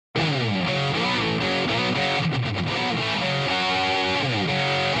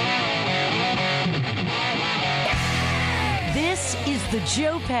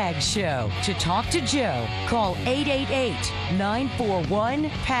Joe Pags Show. To talk to Joe, call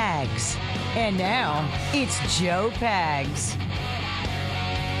 888-941-PAGS. And now, it's Joe Pags.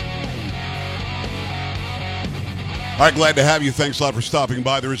 All right, glad to have you. Thanks a lot for stopping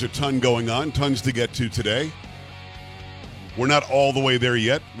by. There is a ton going on, tons to get to today. We're not all the way there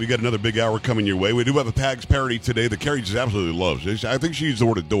yet. We got another big hour coming your way. We do have a Pags parody today that Carrie just absolutely loves. I think she used the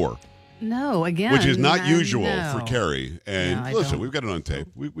word adore. No, again. Which is not usual for Carrie. And no, listen, we've got it on tape.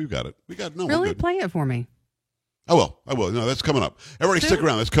 We've got it. Really? Play it for me. I will. No, that's coming up. Everybody stick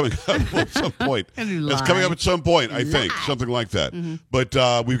around. That's coming up at some point. That's coming up at some point, I think. Something like that. Mm-hmm.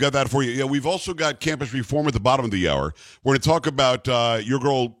 But we've got that for you. Yeah, we've also got campus reform at the bottom of the hour. We're going to talk about your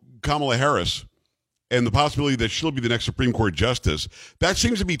girl, Kamala Harris, and the possibility that she'll be the next Supreme Court justice. That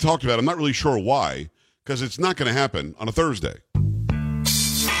seems to be talked about. I'm not really sure why, because it's not going to happen on a Thursday.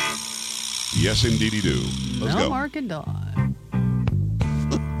 Yes, indeedy do. Let's go. Mark and Dawn.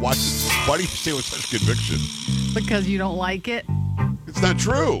 Why do you say it with such conviction? Because you don't like it. It's not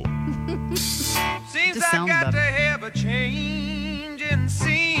true. Seems I got to have a change in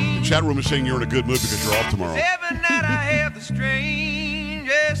scene. The chat room is saying you're in a good mood because you're off tomorrow. Every night I have the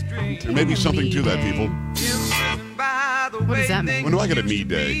strangest dream. There may be something to that, people. What does that mean? When do I get a me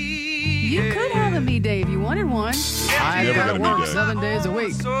day? You could have a me day if you wanted one. I never gotta got a me work day. 7 days a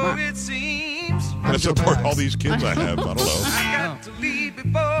week. So it seems. Gotta support all these kids I have. I don't know. I got to leave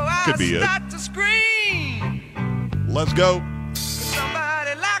before I start to scream. Let's go.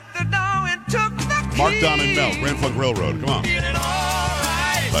 Somebody locked the door and took the key. Mark, Don, and Mel, Grand Funk Railroad. Come on. Feeling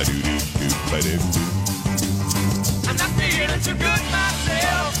alright. I'm not feeling too good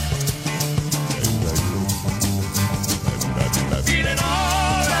myself. Feeling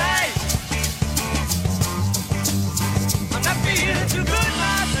alright. I'm not feeling too good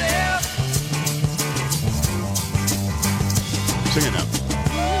myself. Sing it now.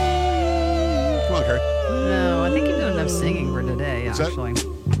 Come on, Carrie. No, I think you've done enough singing for today, actually.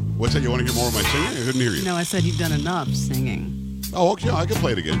 What's that? You want to hear more of my singing? I couldn't hear you. No, I said you've done enough singing. Oh, okay. I can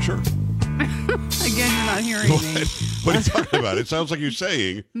play it again, sure. Again, you're not hearing me. What are you talking about? It sounds like you're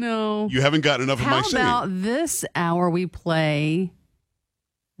saying you haven't gotten enough of my singing. How about this hour we play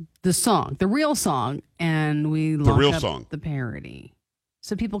the song, the real song, and we lock up the parody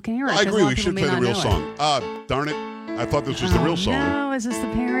so people can hear it. I agree. We should play the real song. Darn it. I thought this was the real song. No, is this the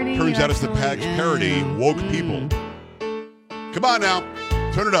parody? Turns out it's the Pags parody, Woke People. Come on now.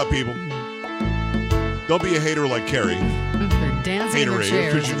 Turn it up, people. Don't be a hater like Carrie. They're dancing in their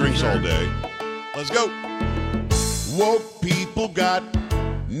chairs. Because she drinks all day. Let's go. Woke people got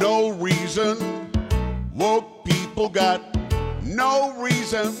no reason. Woke people got no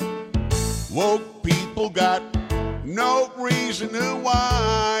reason. Woke people got no reason to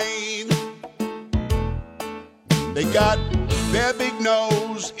whine. They got their big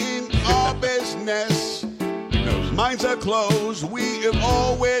nose in our business. Minds are closed, we have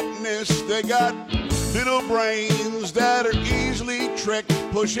all witnessed. They got little brains that are easily tricked,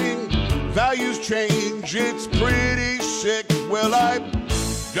 pushing values change, it's pretty sick. Well, I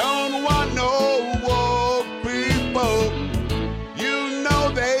don't want no woke people. You know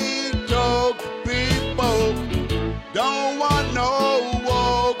they took people. Don't want no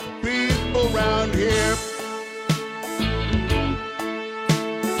woke people around here.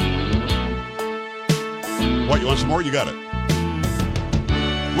 What, you want some more? You got it.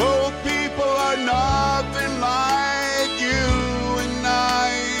 Woke people are nothing like you and I.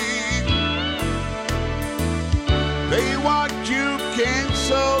 They want you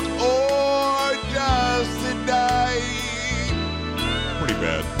canceled or just to die. Pretty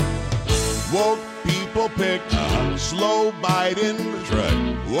bad. Woke people pick slow Biden. That's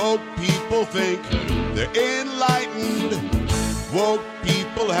right. Woke people think they're enlightened. Woke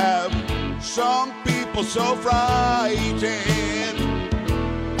people have some people so frightened.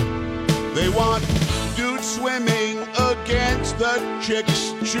 They want dudes swimming against the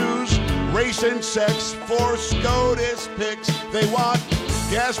chicks. Choose race and sex for SCOTUS picks. They want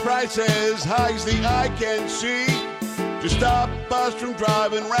gas prices high as the eye can see to stop us from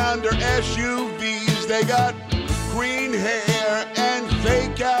driving around their SUVs. They got green hair and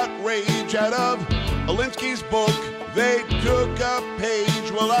fake outrage out of Alinsky's book. They took a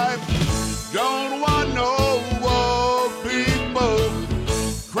page. Well, I don't want no woke people.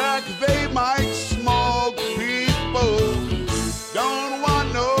 Crack they might smoke people. Don't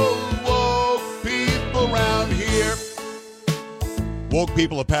want no woke people around here. Woke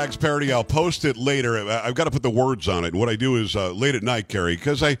People, a Pags parody. I'll post it later. I've got to put the words on it. And what I do is late at night, Carrie,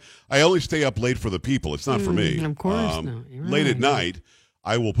 because I only stay up late for the people. It's not for me. Of course not. Late at night,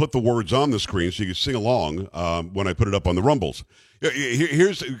 I will put the words on the screen so you can sing along when I put it up on the Rumbles.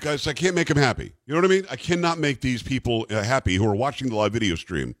 Here's, guys, I can't make them happy. You know what I mean? I cannot make these people happy who are watching the live video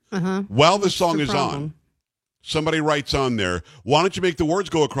stream. While the song is on, somebody writes on there, why don't you make the words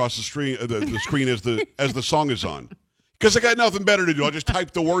go across the screen, the screen as the song is on? Because I got nothing better to do. I'll just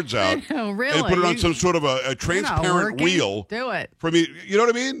type the words out and put it on some sort of a transparent wheel. Do it. For me, you know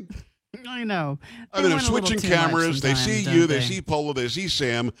what I mean? I know. I mean, they're switching cameras. They see you. They see Polo. They see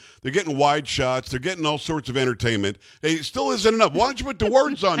Sam. They're getting wide shots. They're getting all sorts of entertainment. It still isn't enough. Why don't you put the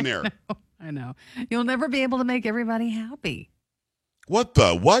words on there? I know. You'll never be able to make everybody happy. What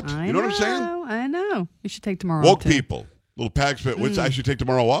the what? You know what I'm saying? I know. You should take tomorrow Woke off, too. People. Little Pags. I should take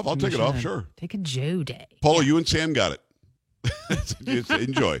tomorrow off. I'll take it off, sure. Take a Joe day. Polo, you and Sam got it.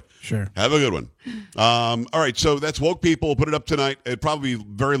 Enjoy. Sure. Have a good one. All right, so that's Woke People. We'll put it up tonight. It'll probably be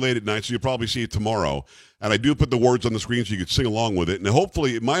very late at night, so you'll probably see it tomorrow. And I do put the words on the screen so you can sing along with it. And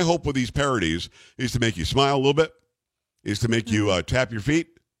hopefully, my hope with these parodies is to make you smile a little bit, is to make you tap your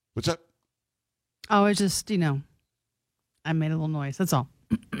feet. What's that? Oh, it's just, I made a little noise. That's all.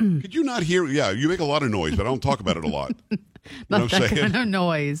 Could you not hear? Yeah, you make a lot of noise, but I don't talk about it a lot. Not that kind of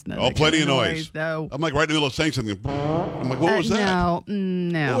noise. Plenty of noise. No. I'm like right in the middle of saying something. I'm like, what was that?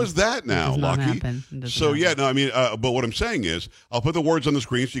 No. What was that now, Lucky? So, yeah, no, I mean, but what I'm saying is I'll put the words on the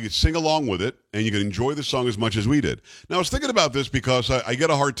screen so you can sing along with it and you can enjoy the song as much as we did. Now, I was thinking about this because I get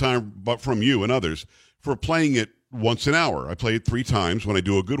a hard time from you and others for playing it once an hour. I play it 3 times when I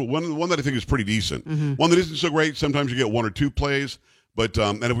do a good one that I think is pretty decent. One that isn't so great, sometimes you get 1 or 2 plays. But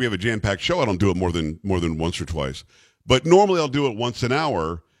and if we have a jam-packed show, I don't do it more than once or twice. But normally I'll do it once an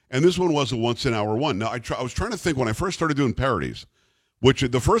hour, and this one was a once-an-hour one. Now, I was trying to think when I first started doing parodies, which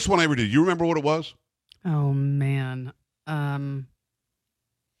the first one I ever did, you remember what it was? Oh, man. I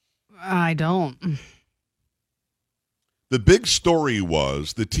don't. The big story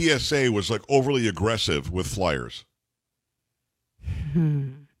was the TSA was like overly aggressive with flyers.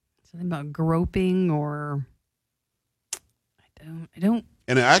 Something about groping or... I don't.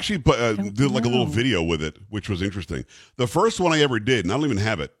 And I actually did like a little video with it, which was interesting. The first one I ever did, and I don't even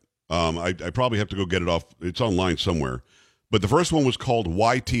have it. I probably have to go get it off. It's online somewhere. But the first one was called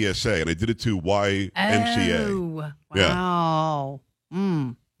YTSA, and I did it to YMCA. Oh, wow.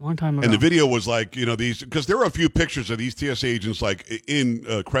 Yeah. Long time ago. And the video was like, these, because there were a few pictures of these TSA agents like in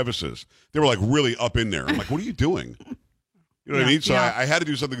crevices. They were like really up in there. I'm like, what are you doing? You know what I mean? So I had to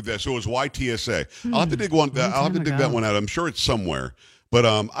do something with that. So it was YTSA. I'll have to dig that one out. I'm sure it's somewhere. But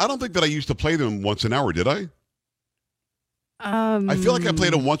I don't think that I used to play them once an hour, did I? I feel like I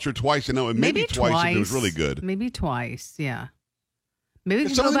played them once or twice, and maybe twice if it was really good. Maybe twice, yeah. Maybe we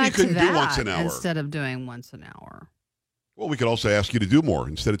can some go of them back you couldn't to do that once an hour instead of doing once an hour. Well, we could also ask you to do more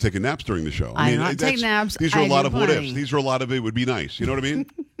instead of taking naps during the show. I not take naps. These are a lot of what ifs. These are a lot of it would be nice. You know what I mean?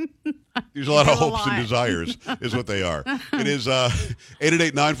 These are a lot of hopes and desires is what they are. It is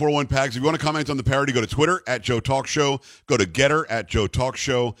 888-941-PAGS. If you want to comment on the parody, go to Twitter at Joe Talk Show. Go to Getter at Joe Talk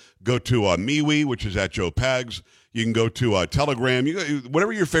Show. Go to MeWe, which is at Joe Pags. You can go to Telegram.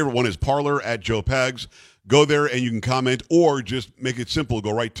 Whatever your favorite one is, Parler at Joe Pags. Go there and you can comment or just make it simple.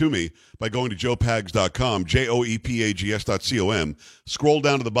 Go right to me by going to joepags.com, joepags.com. Scroll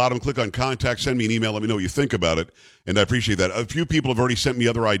down to the bottom, click on contact, send me an email, let me know what you think about it, and I appreciate that. A few people have already sent me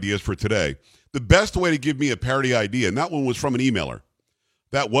other ideas for today. The best way to give me a parody idea, and that one was from an emailer.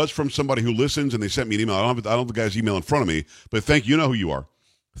 That was from somebody who listens, and they sent me an email. I don't have the guy's email in front of me, but thank you. You know who you are.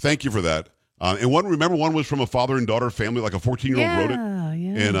 Thank you for that. And one was from a father and daughter family, like a 14-year-old wrote it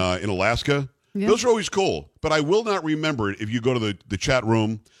in Alaska. Yep. Those are always cool, but I will not remember it if you go to the chat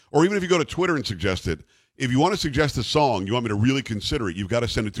room or even if you go to Twitter and suggest it. If you want to suggest a song, you want me to really consider it, you've got to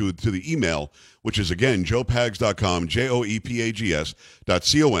send it to the email, which is, again, joepags.com,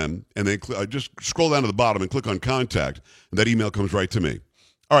 joepags.com, and then just scroll down to the bottom and click on contact, and that email comes right to me.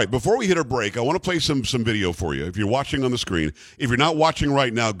 All right, before we hit our break, I want to play some video for you. If you're watching on the screen, if you're not watching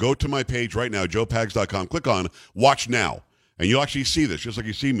right now, go to my page right now, joepags.com, click on Watch Now. And you'll actually see this, just like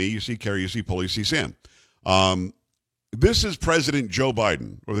you see me, you see Carrie, you see Paul, you see Sam. This is President Joe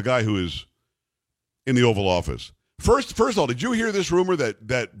Biden, or the guy who is in the Oval Office. First of all, did you hear this rumor that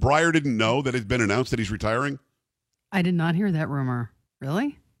Breyer didn't know that it had been announced that he's retiring? I did not hear that rumor.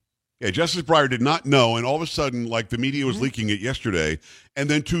 Really? Yeah, Justice Breyer did not know, and all of a sudden, like, the media was leaking it yesterday,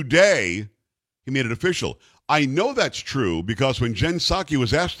 and then today, he made it official. I know that's true because when Jen Psaki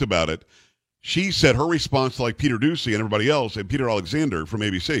was asked about it, she said her response to like Peter Ducey and everybody else, and Peter Alexander from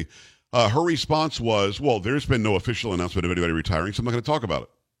ABC, her response was, well, there's been no official announcement of anybody retiring, so I'm not going to talk about it.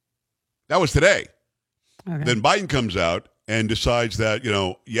 That was today. Okay. Then Biden comes out and decides that,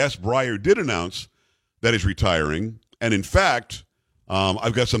 yes, Breyer did announce that he's retiring, and in fact,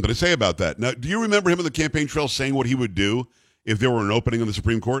 I've got something to say about that. Now, do you remember him on the campaign trail saying what he would do if there were an opening in the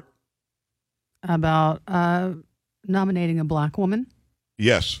Supreme Court? About nominating a black woman?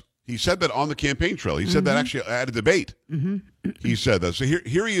 Yes. He said that on the campaign trail. He said that actually at a debate. He said that. So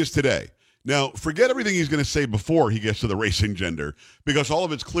here he is today. Now, forget everything he's going to say before he gets to the race and gender, because all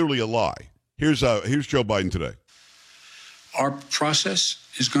of it's clearly a lie. Here's Joe Biden today. Our process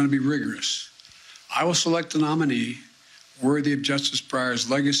is going to be rigorous. I will select a nominee worthy of Justice Breyer's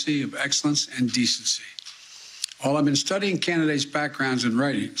legacy of excellence and decency. While I've been studying candidates' backgrounds and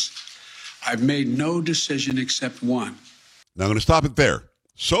writings, I've made no decision except one. Now I'm going to stop it there.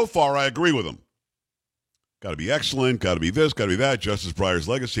 So far, I agree with him. Got to be excellent, got to be this, got to be that, Justice Breyer's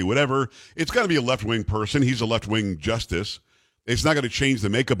legacy, whatever. It's got to be a left-wing person. He's a left-wing justice. It's not going to change the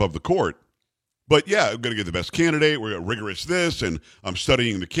makeup of the court. But, yeah, I'm going to get the best candidate. We're going to rigorous this, and I'm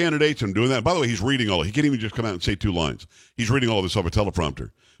studying the candidates. I'm doing that. By the way, he's reading all. He can't even just come out and say 2 lines. He's reading all this off a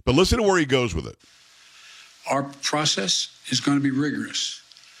teleprompter. But listen to where he goes with it. Our process is going to be rigorous.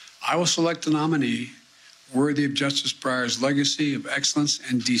 I will select a nominee worthy of Justice Breyer's legacy of excellence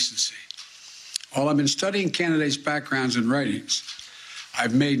and decency. While I've been studying candidates' backgrounds and writings,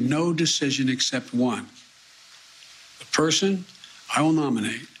 I've made no decision except one. The person I will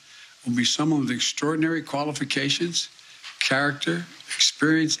nominate will be someone with extraordinary qualifications, character,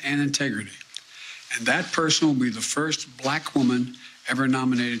 experience, and integrity. And that person will be the first black woman ever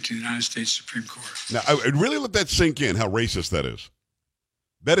nominated to the United States Supreme Court. Now, I'd really let that sink in, how racist that is.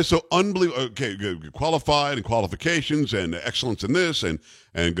 That is so unbelievable. Okay, good, qualified and qualifications and excellence in this and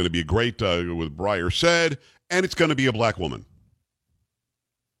going to be great, what Breyer said, and it's going to be a black woman.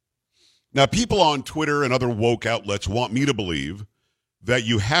 Now, people on Twitter and other woke outlets want me to believe that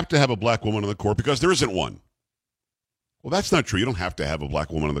you have to have a black woman on the court because there isn't one. Well, that's not true. You don't have to have a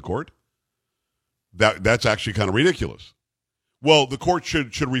black woman on the court. That's actually kind of ridiculous. Well, the court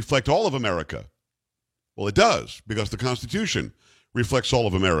should reflect all of America. Well, it does, because the Constitution reflects all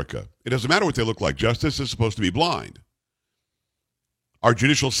of America. It doesn't matter what they look like. Justice is supposed to be blind. Our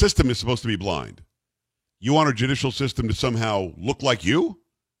judicial system is supposed to be blind. You want our judicial system to somehow look like you?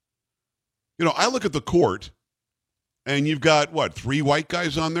 You know, I look at the court, and you've got, 3 white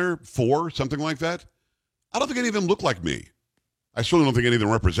guys on there? 4, something like that? I don't think any of them look like me. I certainly don't think any of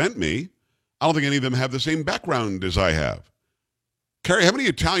them represent me. I don't think any of them have the same background as I have. Carrie, how many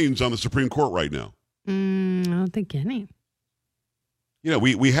Italians on the Supreme Court right now? I don't think any. You know,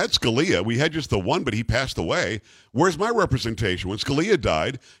 we had Scalia. We had just the one, but he passed away. Where's my representation? When Scalia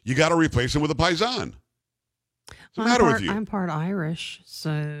died, you got to replace him with a paisan. What's the matter with you? I'm part Irish,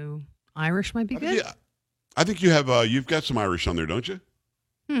 so Irish might be good. Yeah, I think you have. You've got some Irish on there, don't you?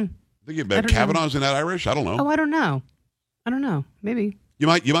 I think you've got Kavanaugh's in that Irish. I don't know. Oh, I don't know. Maybe. You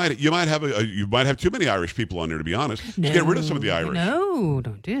might have too many Irish people on there, to be honest. Just get rid of some of the Irish. No,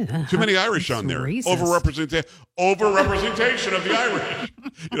 don't do that. Too many Irish on there. Racist. Overrepresentation of the Irish.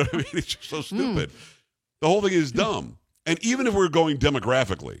 You know what I mean? It's just so stupid. The whole thing is dumb. And even if we're going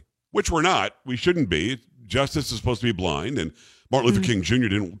demographically, which we're not, we shouldn't be. Justice is supposed to be blind, and Martin Luther King Jr.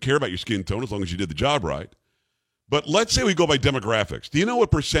 didn't care about your skin tone as long as you did the job right. But let's say we go by demographics. Do you know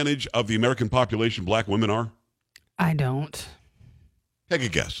what percentage of the American population black women are? I don't. Take a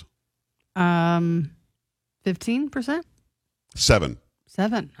guess. 15%? 7.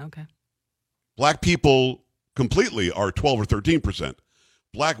 7, okay. Black people completely are 12 or 13%.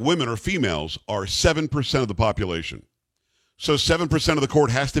 Black women or females are 7% of the population. So 7% of the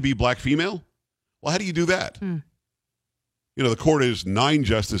court has to be black female? Well, how do you do that? You know, the court is 9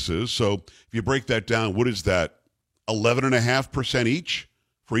 justices. So if you break that down, what is that? 11.5% each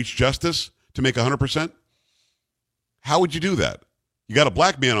for each justice to make 100%? How would you do that? You got a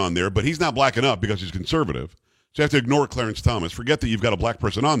black man on there, but he's not black enough because he's conservative. So you have to ignore Clarence Thomas. Forget that you've got a black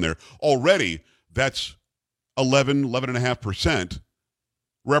person on there. Already, that's 11.5%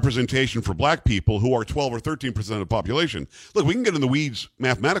 representation for black people who are 12 or 13% of the population. Look, we can get in the weeds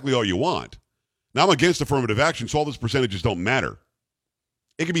mathematically all you want. Now, I'm against affirmative action, so all those percentages don't matter.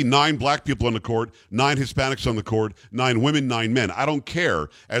 It could be 9 black people on the court, 9 Hispanics on the court, 9 women, 9 men. I don't care,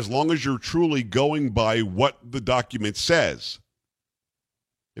 as long as you're truly going by what the document says.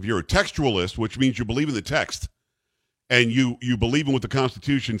 If you're a textualist, which means you believe in the text, and you believe in what the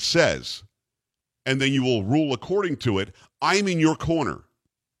Constitution says, and then you will rule according to it, I'm in your corner.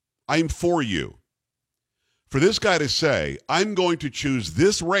 I'm for you. For this guy to say, I'm going to choose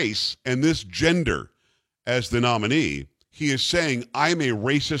this race and this gender as the nominee, he is saying, I'm a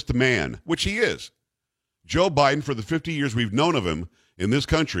racist man, which he is. Joe Biden, for the 50 years we've known of him in this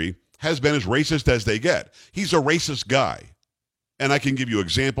country, has been as racist as they get. He's a racist guy. And I can give you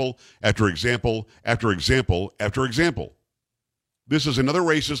example after example after example after example. This is another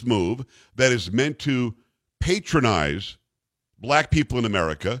racist move that is meant to patronize black people in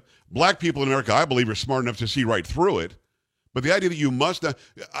America. Black people in America, I believe, are smart enough to see right through it. But the idea that you must not,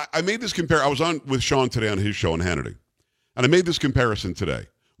 I made this comparison. I was on with Sean today on his show on Hannity, and I made this comparison today.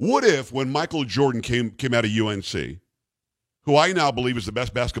 What if when Michael Jordan came out of UNC, who I now believe is the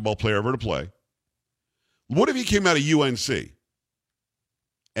best basketball player ever to play, what if he came out of UNC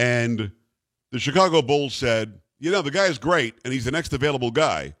and the Chicago Bulls said, the guy is great and he's the next available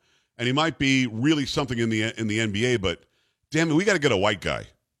guy and he might be really something in the NBA, but damn it, we got to get a white guy.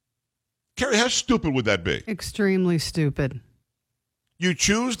 Carrie, how stupid would that be? Extremely stupid. You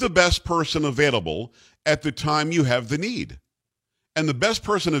choose the best person available at the time you have the need. And the best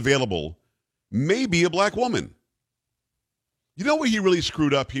person available may be a black woman. You know what he really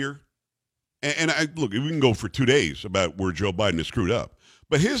screwed up here? And look, we can go for 2 days about where Joe Biden is screwed up.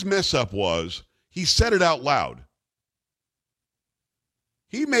 But his mess up was he said it out loud.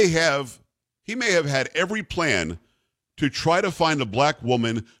 He may have had every plan to try to find a black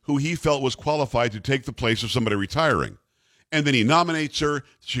woman who he felt was qualified to take the place of somebody retiring. And then he nominates her,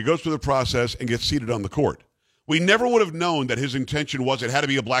 she goes through the process and gets seated on the court. We never would have known that his intention was it had to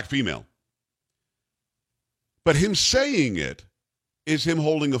be a black female. But him saying it is him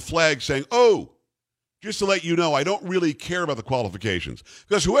holding a flag saying, oh, just to let you know, I don't really care about the qualifications.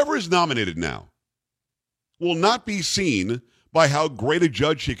 Because whoever is nominated now will not be seen by how great a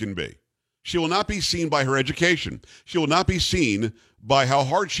judge she can be. She will not be seen by her education. She will not be seen by how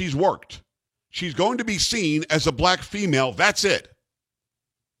hard she's worked. She's going to be seen as a black female. That's it.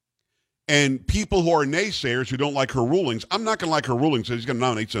 And people who are naysayers who don't like her rulings, I'm not going to like her rulings, so he's going to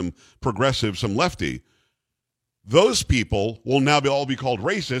nominate some progressive, some lefty. Those people will now all be called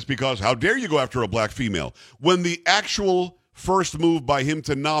racist because how dare you go after a black female when the actual first move by him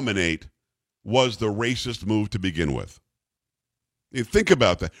to nominate was the racist move to begin with. Think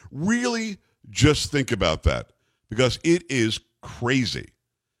about that. Really just think about that because it is crazy.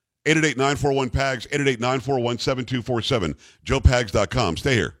 888-941-PAGS, 888-941-7247, joepags.com.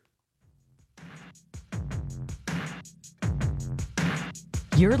 Stay here.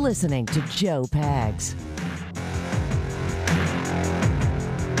 You're listening to Joe Pags.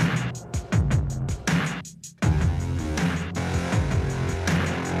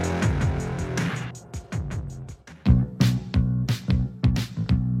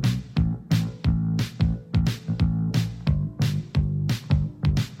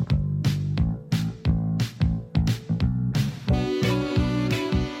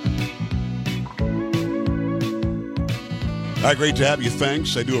 Hi, great to have you.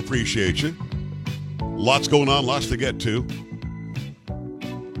 Thanks. I do appreciate you. Lots going on, lots to get to.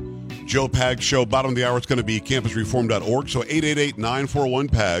 Joe Pags Show, bottom of the hour, it's going to be campusreform.org. So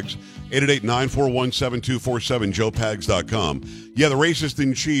 888-941-PAGS, 888-941-7247, joepags.com. Yeah, the racist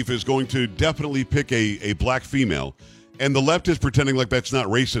in chief is going to definitely pick a black female, and the left is pretending like that's not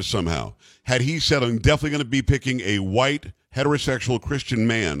racist somehow. Had he said, I'm definitely going to be picking a white, heterosexual Christian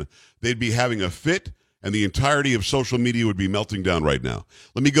man, they'd be having a fit, and the entirety of social media would be melting down right now.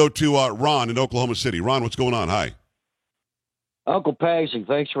 Let me go to Ron in Oklahoma City. Ron, what's going on? Hi. Uncle Pagsy,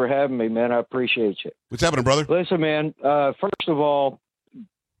 thanks for having me, man. I appreciate you. What's happening, brother? Listen, man, first of all,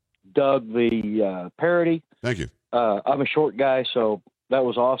 dug the parody. Thank you. I'm a short guy, so that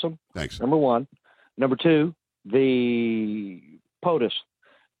was awesome. Thanks. Number one. Number two, the POTUS.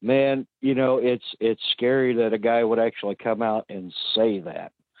 Man, it's scary that a guy would actually come out and say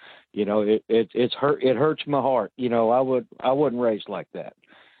that. It hurts my heart. I wouldn't raise like that.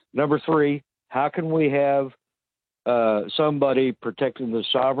 Number three, how can we have somebody protecting the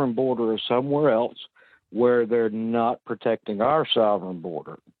sovereign border of somewhere else where they're not protecting our sovereign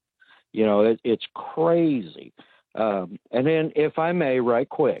border? It's crazy. And then, if I may, right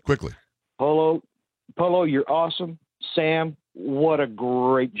quickly, Polo, you're awesome. Sam, what a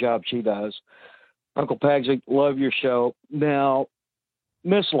great job she does. Uncle Pagsy, love your show. Now,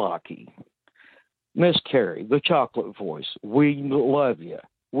 Miss Lockie, Miss Carrie, the chocolate voice, we love you.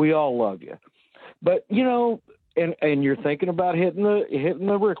 We all love you. But, and you're thinking about hitting the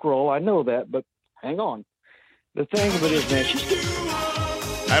Rickroll. I know that, but hang on. The thing of it is, man,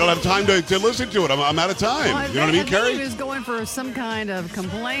 I don't have time to listen to it. I'm out of time. Well, you know what I mean, Carrie? He was going for some kind of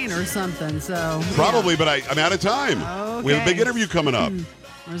complaint or something. So probably, but I'm out of time. Okay. We have a big interview coming up.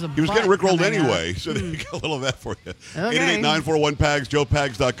 He was getting Rickrolled anyway, so there you go, a little of that for you. Okay. 888-941-PAGS,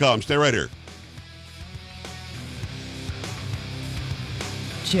 joepags.com. Stay right here.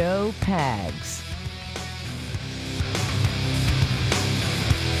 Joe Pags.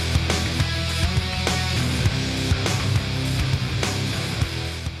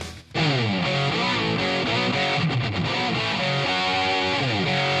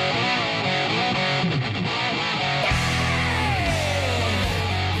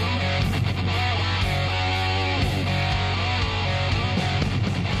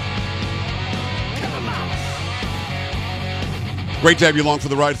 Great to have you along for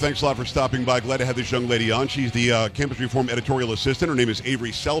the ride. Thanks a lot for stopping by. Glad to have this young lady on. She's the Campus Reform editorial assistant. Her name is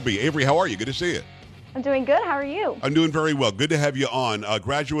Avery Selby. Avery, how are you? Good to see you. I'm doing good. How are you? I'm doing very well. Good to have you on. A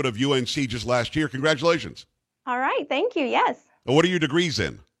graduate of UNC just last year. Congratulations. All right. Thank you. Yes. What are your degrees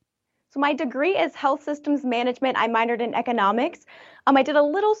in? So my degree is health systems management. I minored in economics. I did a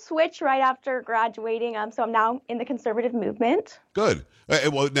little switch right after graduating, so I'm now in the conservative movement. Good.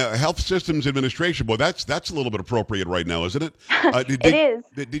 Well, now, health systems administration, boy, that's a little bit appropriate right now, isn't it? It is.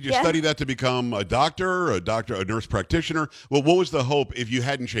 Did you study that to become a doctor, a nurse practitioner? Well, what was the hope if you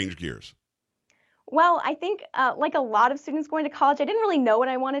hadn't changed gears? Well, I think like a lot of students going to college, I didn't really know what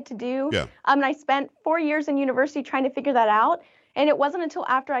I wanted to do. Yeah. And I spent 4 years in university trying to figure that out. And it wasn't until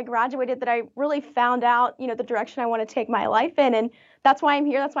after I graduated that I really found out, the direction I want to take my life in. And that's why I'm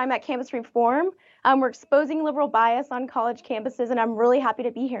here. That's why I'm at Campus Reform. We're exposing liberal bias on college campuses, and I'm really happy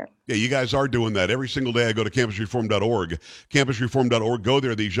to be here. Yeah, you guys are doing that. Every single day I go to campusreform.org. Campusreform.org. Go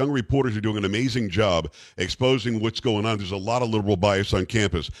there. These young reporters are doing an amazing job exposing what's going on. There's a lot of liberal bias on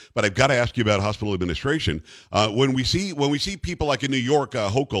campus. But I've got to ask you about hospital administration. When we see people like in New York,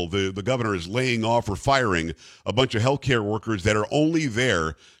 Hochul, the governor, is laying off or firing a bunch of healthcare workers that are only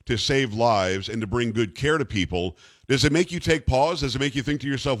there to save lives and to bring good care to people, does it make you take pause? Does it make you think to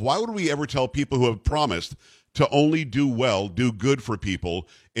yourself, why would we ever tell people who have promised to only do well, do good for people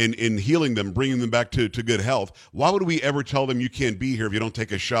in healing them, bringing them back to good health? Why would we ever tell them you can't be here if you don't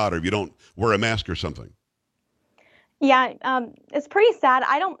take a shot or if you don't wear a mask or something? Yeah, it's pretty sad.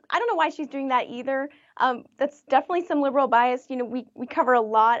 I don't know why she's doing that either. That's definitely some liberal bias. We cover a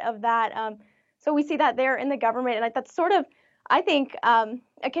lot of that. So we see that there in the government, and that's sort of, I think,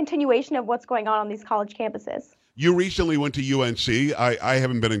 a continuation of what's going on these college campuses. You recently went to UNC. I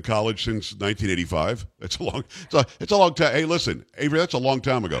haven't been in college since 1985. It's a long time. Hey, listen, Avery, that's a long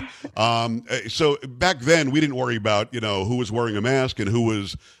time ago. So back then we didn't worry about who was wearing a mask and who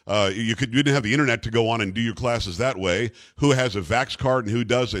was you didn't have the internet to go on and do your classes that way. Who has a vax card and who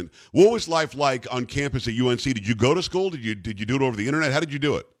doesn't? What was life like on campus at UNC? Did you go to school? Did you do it over the internet? How did you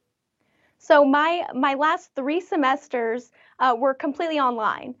do it? So my last 3 semesters were completely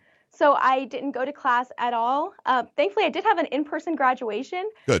online. So I didn't go to class at all. Thankfully, I did have an in-person graduation.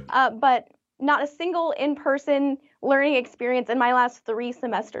 Good. But not a single in-person learning experience in my last 3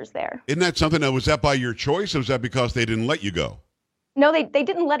 semesters there. Isn't that something? Was that by your choice, or was that because they didn't let you go? No, they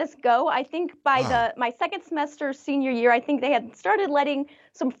didn't let us go. I think by my second semester senior year, I think they had started letting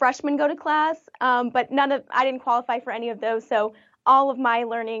some freshmen go to class, but I didn't qualify for any of those. So all of my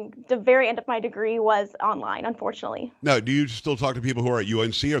learning, the very end of my degree, was online, unfortunately. Now, do you still talk to people who are at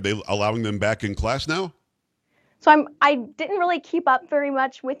UNC? Are they allowing them back in class now? So I didn't really keep up very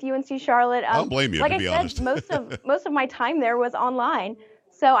much with UNC Charlotte. I don't blame you, like to be honest. most of my time there was online.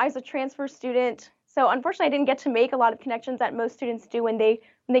 So I was a transfer student. So unfortunately, I didn't get to make a lot of connections that most students do when they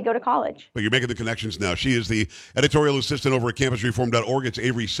go to college. But you're making the connections now. She is the editorial assistant over at campusreform.org. It's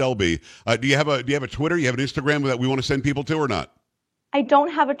Avery Selby. Do you have a Twitter? You have an Instagram that we want to send people to or not? I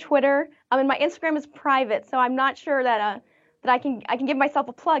don't have a Twitter. And my Instagram is private, so I'm not sure that I can give myself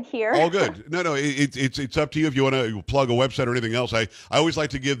a plug here. All good. No, it's up to you if you want to plug a website or anything else. I always like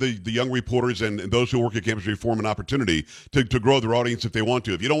to give the young reporters and those who work at Campus Reform an opportunity to grow their audience if they want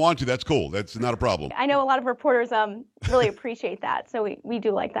to. If you don't want to, that's cool. That's not a problem. I know a lot of reporters really appreciate that, so we do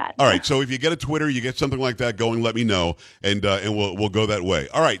like that. All right, so if you get a Twitter, you get something like that going, let me know, and we'll go that way.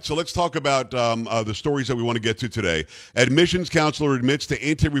 All right, so let's talk about the stories that we want to get to today. Admissions counselor admits to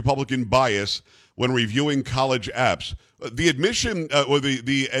anti-Republican bias when reviewing college apps. The admission,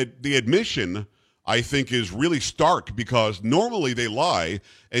 the admission, I think, is really stark because normally they lie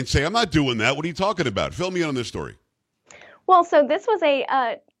and say, "I'm not doing that. What are you talking about?" Fill me in on this story. Well, so this was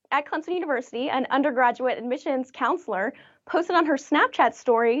at Clemson University, an undergraduate admissions counselor posted on her Snapchat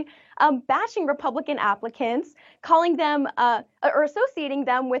story, bashing Republican applicants, calling them or associating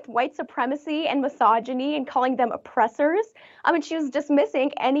them with white supremacy and misogyny, and calling them oppressors. And she was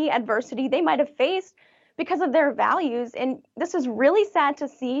dismissing any adversity they might have faced because of their values. And this is really sad to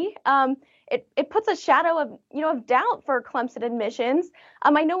see. It puts a shadow of doubt for Clemson admissions.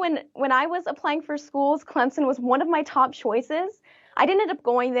 I know when I was applying for schools, Clemson was one of my top choices. I didn't end up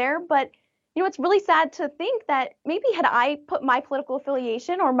going there, but it's really sad to think that maybe had I put my political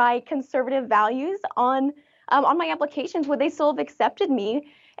affiliation or my conservative values on my applications, would they still have accepted me?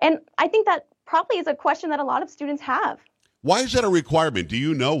 And I think that probably is a question that a lot of students have. Why is that a requirement? Do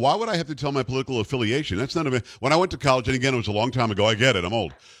you know? Why would I have to tell my political affiliation? That's not a. When I went to college, and again, it was a long time ago. I get it. I'm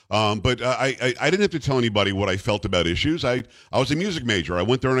old. But I didn't have to tell anybody what I felt about issues. I was a music major. I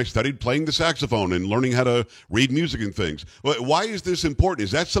went there and I studied playing the saxophone and learning how to read music and things. Why is this important?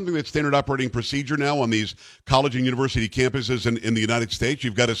 Is that something that's standard operating procedure now on these college and university campuses in the United States?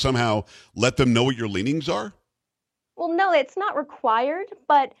 You've got to somehow let them know what your leanings are? Well, no, it's not required,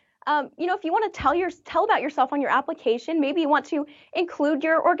 but if you want to tell about yourself on your application, maybe you want to include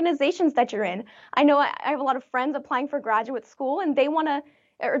your organizations that you're in. I know I have a lot of friends applying for graduate school, and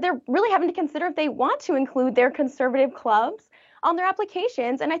they're really having to consider if they want to include their conservative clubs on their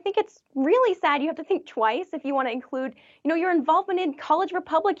applications. And I think it's really sad. You have to think twice if you want to include, your involvement in college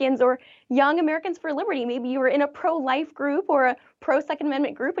Republicans or Young Americans for Liberty. Maybe you were in a pro-life group or a pro-Second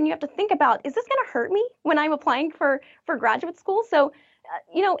Amendment group, and you have to think about, is this going to hurt me when I'm applying for graduate school? So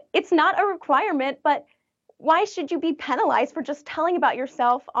it's not a requirement, but why should you be penalized for just telling about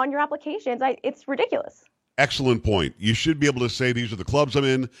yourself on your applications? It's ridiculous. Excellent point. You should be able to say, these are the clubs I'm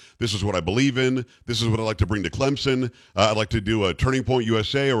in. This is what I believe in. This is what I'd like to bring to Clemson. I'd like to do a Turning Point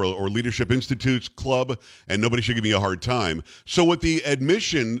USA or Leadership Institute's club, and nobody should give me a hard time. So with the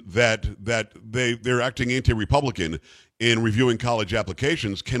admission that they're acting anti-Republican in reviewing college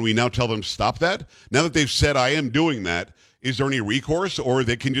applications, can we now tell them stop that? Now that they've said I am doing that, is there any recourse, or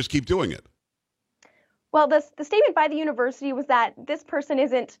they can just keep doing it? Well, the statement by the university was that this person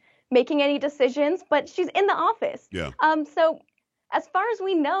isn't making any decisions, but she's in the office. Yeah. So as far as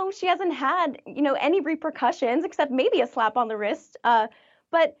we know, she hasn't had, any repercussions except maybe a slap on the wrist.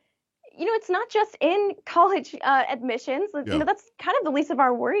 But it's not just in college admissions. Yeah. That's kind of the least of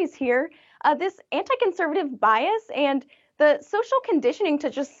our worries here. This anti-conservative bias and the social conditioning to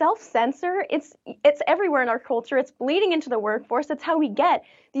just self-censor, it's everywhere in our culture. It's bleeding into the workforce. It's how we get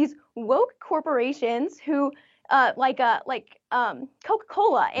these woke corporations who, like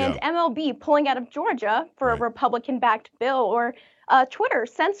Coca-Cola and MLB pulling out of Georgia for a Republican-backed bill, or Twitter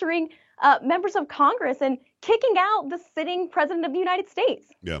censoring members of Congress and kicking out the sitting president of the United States.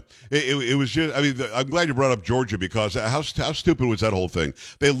 Yeah, it was just, I'm glad you brought up Georgia, because how stupid was that whole thing?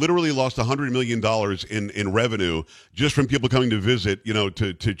 They literally lost $100 million in revenue just from people coming to visit,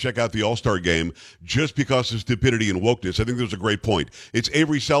 to check out the All-Star game, just because of stupidity and wokeness. I think that was a great point. It's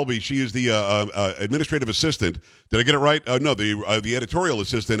Avery Selby. She is the administrative assistant. Did I get it right? No, the editorial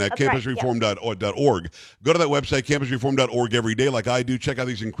assistant at campusreform.org. Go to that website, campusreform.org, every day like I do. Check out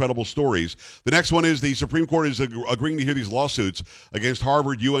these incredible stories. The next one is the Supreme Court is agreeing to hear these lawsuits against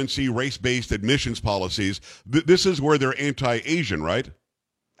Harvard, UNC race-based admissions policies. This is where they're anti-Asian, right?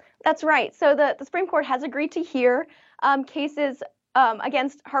 That's right. So the Supreme Court has agreed to hear cases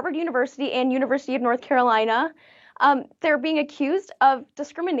against Harvard University and University of North Carolina. They're being accused of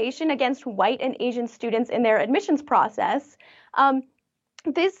discrimination against white and Asian students in their admissions process.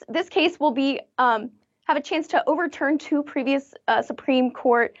 This case will have a chance to overturn two previous Supreme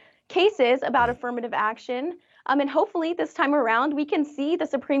Court cases about affirmative action. And hopefully this time around, we can see the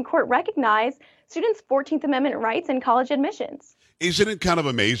Supreme Court recognize students' 14th Amendment rights in college admissions. Isn't it kind of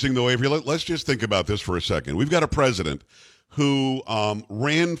amazing, though, Avery? Let's just think about this for a second. We've got a president who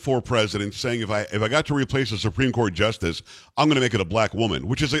ran for president saying, if I got to replace a Supreme Court justice, I'm going to make it a black woman,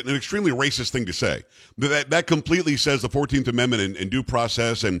 which is an extremely racist thing to say. That completely says the 14th Amendment and due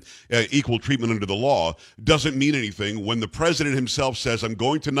process and equal treatment under the law doesn't mean anything when the president himself says, I'm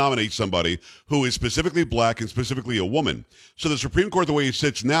going to nominate somebody who is specifically black and specifically a woman. So the Supreme Court, the way it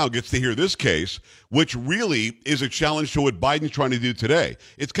sits now, gets to hear this case, which really is a challenge to what Biden's trying to do today.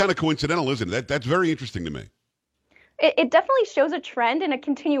 It's kind of coincidental, isn't it? That's very interesting to me. It definitely shows a trend and a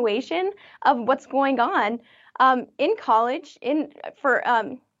continuation of what's going on in college for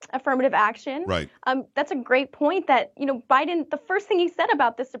affirmative action. Right. That's a great point that, Biden, the first thing he said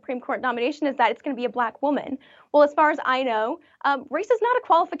about this Supreme Court nomination is that it's going to be a black woman. Well, as far as I know, race is not a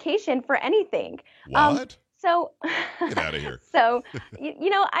qualification for anything. What? So get out of here. So,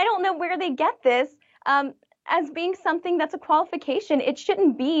 I don't know where they get this as being something that's a qualification. It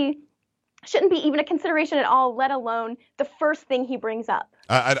shouldn't be even a consideration at all, let alone the first thing he brings up.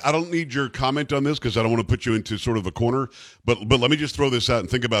 I don't need your comment on this because I don't want to put you into sort of a corner, but let me just throw this out and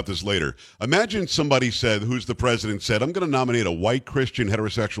think about this later. Imagine somebody said, who's the president, said, I'm going to nominate a white Christian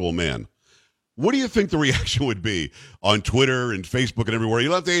heterosexual man. What do you think the reaction would be on Twitter and Facebook and everywhere? You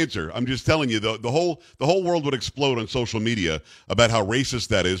don't have to answer. I'm just telling you, the whole world would explode on social media about how racist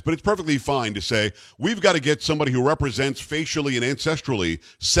that is. But it's perfectly fine to say we've got to get somebody who represents facially and ancestrally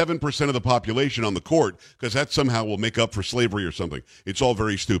 7% of the population on the court because that somehow will make up for slavery or something. It's all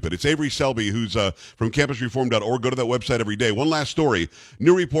very stupid. It's Avery Selby, who's from campusreform.org. Go to that website every day. One last story.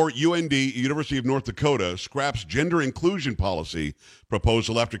 New report, UND, University of North Dakota, scraps gender inclusion policy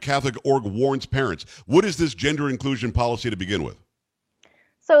proposal after Catholic org warns parents. What is this gender inclusion policy to begin with?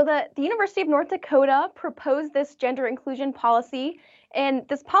 So the University of North Dakota proposed this gender inclusion policy, and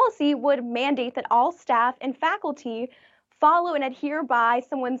this policy would mandate that all staff and faculty follow and adhere by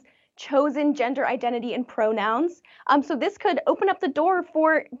someone's chosen gender identity and pronouns. So this could open up the door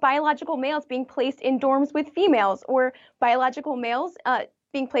for biological males being placed in dorms with females, or biological males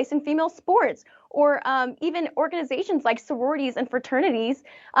being placed in female sports, or even organizations like sororities and fraternities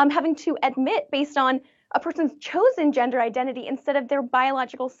having to admit based on a person's chosen gender identity instead of their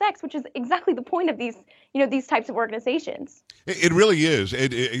biological sex, which is exactly the point of these types of organizations. It really is.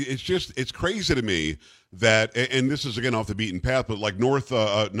 It's crazy to me that, and this is again off the beaten path, but like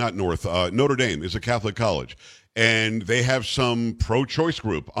Notre Dame is a Catholic college, and they have some pro-choice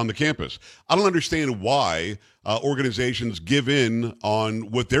group on the campus. I don't understand why organizations give in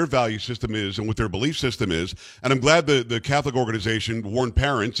on what their value system is and what their belief system is. And I'm glad the Catholic organization warned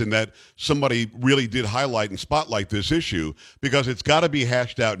parents and that somebody really did highlight and spotlight this issue, because it's got to be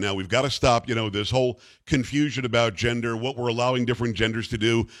hashed out now. We've got to stop, this whole confusion about gender, what we're allowing different genders to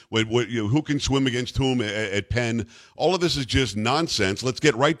do, who can swim against whom at Penn. All of this is just nonsense. Let's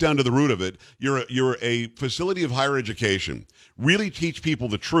get right down to the root of it. You're a facility of higher education. Really teach people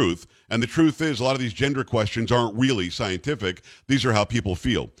the truth. And the truth is, a lot of these gender questions aren't really scientific. These are how people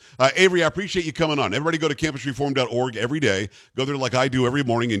feel. Avery, I appreciate you coming on. Everybody go to campusreform.org every day. Go there like I do every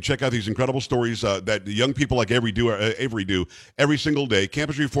morning and check out these incredible stories that young people like Avery do every single day.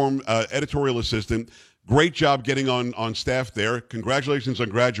 Campus Reform editorial assistant. Great job getting on staff there. Congratulations on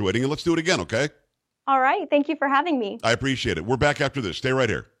graduating. And let's do it again, okay? All right. Thank you for having me. I appreciate it. We're back after this. Stay right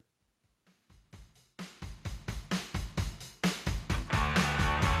here.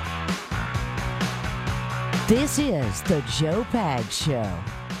 This is the Joe Pags Show.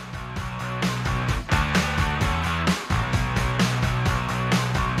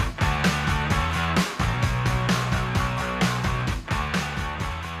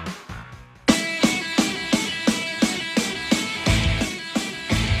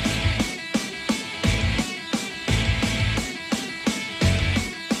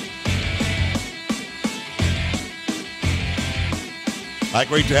 Hi,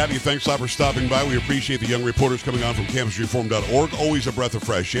 great to have you. Thanks a lot for stopping by. We appreciate the young reporters coming on from campusreform.org. Always a breath of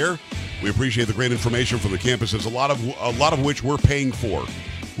fresh air. We appreciate the great information from the campuses, a lot of which we're paying for,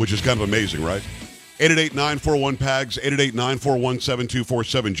 which is kind of amazing, right? 888-941-PAGS,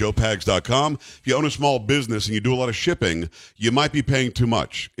 888-941-7247, joepags.com. If you own a small business and you do a lot of shipping, you might be paying too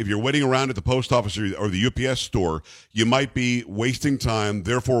much. If you're waiting around at the post office or the UPS store, you might be wasting time,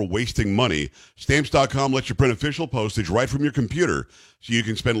 therefore wasting money. Stamps.com lets you print official postage right from your computer, so you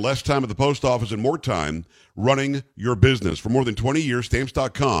can spend less time at the post office and more time running your business. For more than 20 years,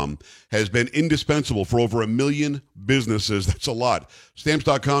 Stamps.com has been indispensable for over 1 million businesses. That's a lot.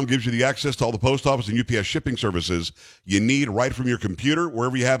 Stamps.com gives you the access to all the post office and UPS shipping services you need right from your computer,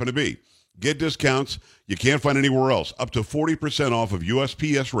 wherever you happen to be. Get discounts you can't find anywhere else, up to 40% off of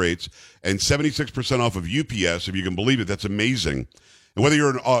USPS rates and 76% off of UPS, if you can believe it. That's amazing. And whether you're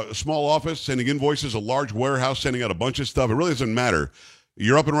in a small office sending invoices, a large warehouse sending out a bunch of stuff, it really doesn't matter.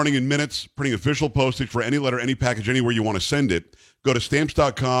 You're up and running in minutes, printing official postage for any letter, any package, anywhere you want to send it. Go to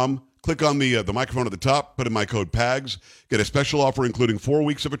Stamps.com, click on the microphone at the top, put in my code PAGS, get a special offer including 4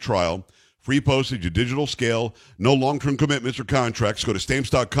 weeks of a trial, free postage, a digital scale, no long-term commitments or contracts. Go to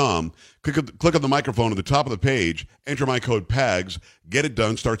Stamps.com, click on the microphone at the top of the page, enter my code PAGS, get it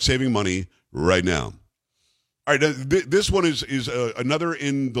done, start saving money right now. All right, this one is another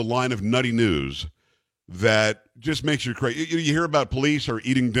in the line of nutty news that just makes you crazy. You hear about police are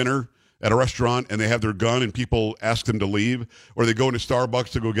eating dinner at a restaurant and they have their gun and people ask them to leave, or they go into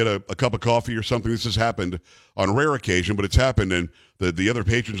Starbucks to go get a cup of coffee or something. This has happened on a rare occasion, but it's happened, and the other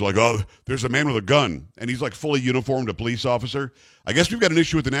patrons are like, oh, there's a man with a gun, and he's like fully uniformed, a police officer. I guess we've got an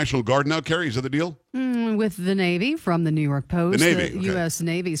issue with the National Guard now, Carrie. Is that the deal? With the Navy, from the New York Post. The Navy, the U.S.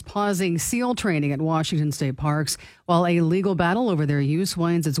 Navy's pausing SEAL training at Washington State parks while a legal battle over their use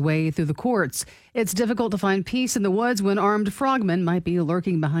winds its way through the courts. It's difficult to find peace in the woods when armed frogmen might be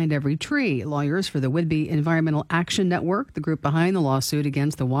lurking behind every tree. Lawyers for the would-be Environmental Action Network, the group behind the lawsuit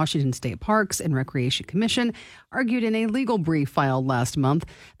against the Washington State Parks and Recreation Commission, argued in a legal brief filed last month.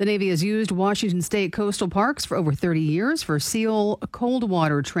 The Navy has used Washington State coastal parks for over 30 years for SEAL cold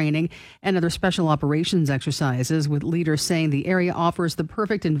water training and other special operations exercises, with leaders saying the area offers the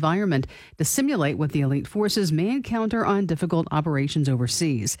perfect environment to simulate what the elite forces may encounter on difficult operations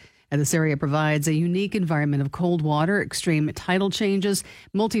overseas. And this area provides a unique environment of cold water, extreme tidal changes,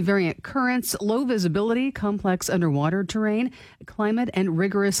 multivariate currents, low visibility, complex underwater terrain, climate, and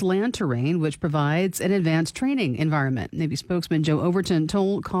rigorous land terrain, which provides an advanced training environment. Navy spokesman Joe Overton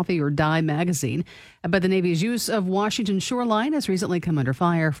told Coffee or Die magazine. But the Navy's use of Washington shoreline has recently come under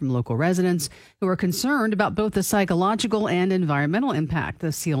fire from local residents who are concerned about both the psychological and environmental impact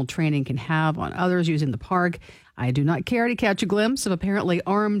the SEAL training can have on others using the park. I do not care to catch a glimpse of apparently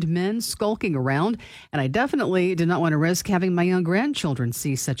armed men skulking around, and I definitely do not want to risk having my young grandchildren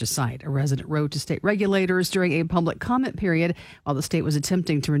see such a sight, a resident wrote to state regulators during a public comment period while the state was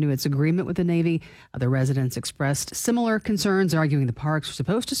attempting to renew its agreement with the Navy. Other residents expressed similar concerns, arguing the parks are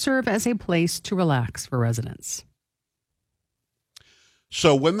supposed to serve as a place to relax for residents.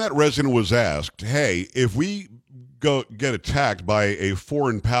 So when that resident was asked, hey, if we get attacked by a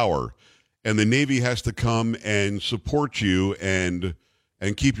foreign power and the Navy has to come and support you and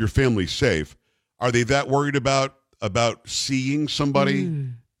keep your family safe, are they that worried about seeing somebody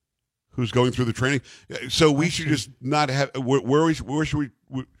who's going through the training? So we should just not have. Where should we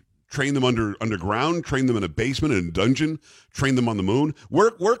train them underground? Train them in a basement, in a dungeon? Train them on the moon?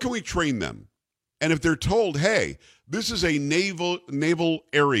 Where can we train them? And if they're told, hey, this is a naval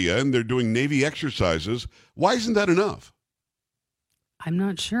area and they're doing Navy exercises, why isn't that enough? I'm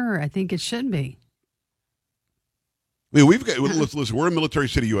not sure. I think it should be. I mean, listen, we're in Military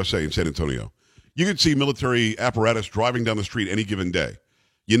City, USA in San Antonio. You can see military apparatus driving down the street any given day.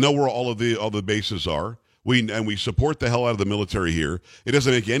 You know where all the bases are. We support the hell out of the military here. It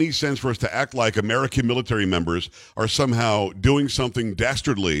doesn't make any sense for us to act like American military members are somehow doing something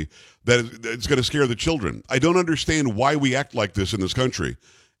dastardly that it's going to scare the children. I don't understand why we act like this in this country.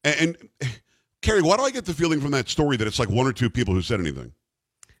 And Carrie, why do I get the feeling from that story that it's like one or two people who said anything?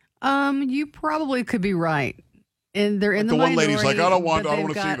 You probably could be right. And they're in the one minority, lady's like, I don't want to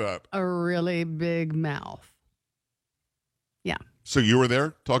see got that. A really big mouth. Yeah. So you were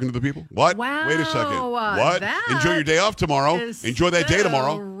there talking to the people? What? Wow. Wait a second. What? Enjoy your day off tomorrow. Enjoy that day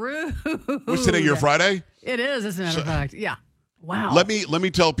tomorrow. Rude. What's today? Your Friday? It is, as a matter of fact. Yeah. Wow. Let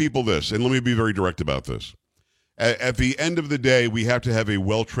me tell people this, and let me be very direct about this. At the end of the day, we have to have a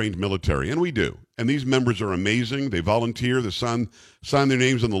well-trained military, and we do. And these members are amazing. They volunteer. They sign their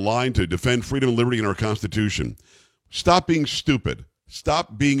names on the line to defend freedom and liberty in our Constitution. Stop being stupid.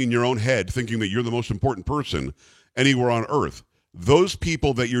 Stop being in your own head thinking that you're the most important person anywhere on earth. Those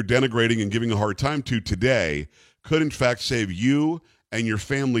people that you're denigrating and giving a hard time to today could, in fact, save you and your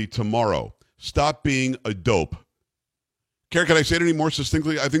family tomorrow. Stop being a dope. Karen, can I say it any more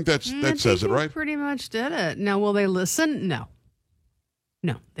succinctly? I think that says it, right? Pretty much did it. Now, will they listen? No.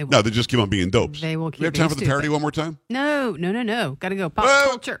 No, they won't. No, they just keep on being dopes. They will keep we have time for the stupid. parody one more time? No. Got to go. Pop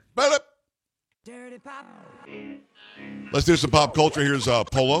culture. Dirty pop. Let's do some pop culture. Here's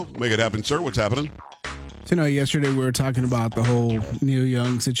Polo. Make it happen, sir. What's happening? So, yesterday we were talking about the whole Neil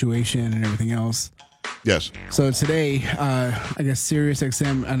Young situation and everything else. Yes. So today, I guess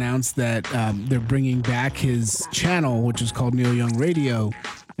SiriusXM announced that they're bringing back his channel, which is called Neil Young Radio.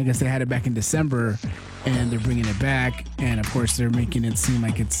 I guess they had it back in December, and they're bringing it back. And, of course, they're making it seem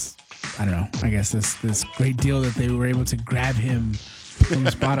like it's, I don't know, I guess this great deal that they were able to grab him from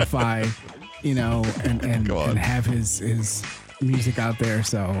Spotify, and have his music out there.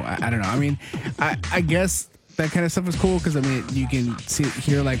 So, I don't know. I mean, I guess that kind of stuff is cool because, you can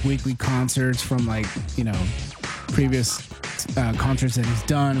hear like weekly concerts from previous concerts that he's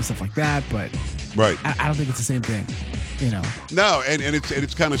done and stuff like that. But right, I don't think it's the same thing. No, and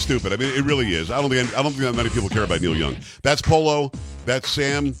it's kind of stupid. I mean, it really is. I don't think that many people care about Neil Young. That's Polo. That's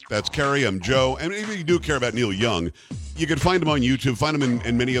Sam. That's Carrie. I'm Joe. And if you do care about Neil Young, you can find him on YouTube. Find him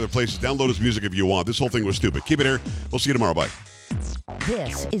in many other places. Download his music if you want. This whole thing was stupid. Keep it here. We'll see you tomorrow. Bye.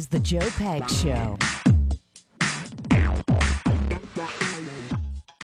 This is the Joe Pags Show.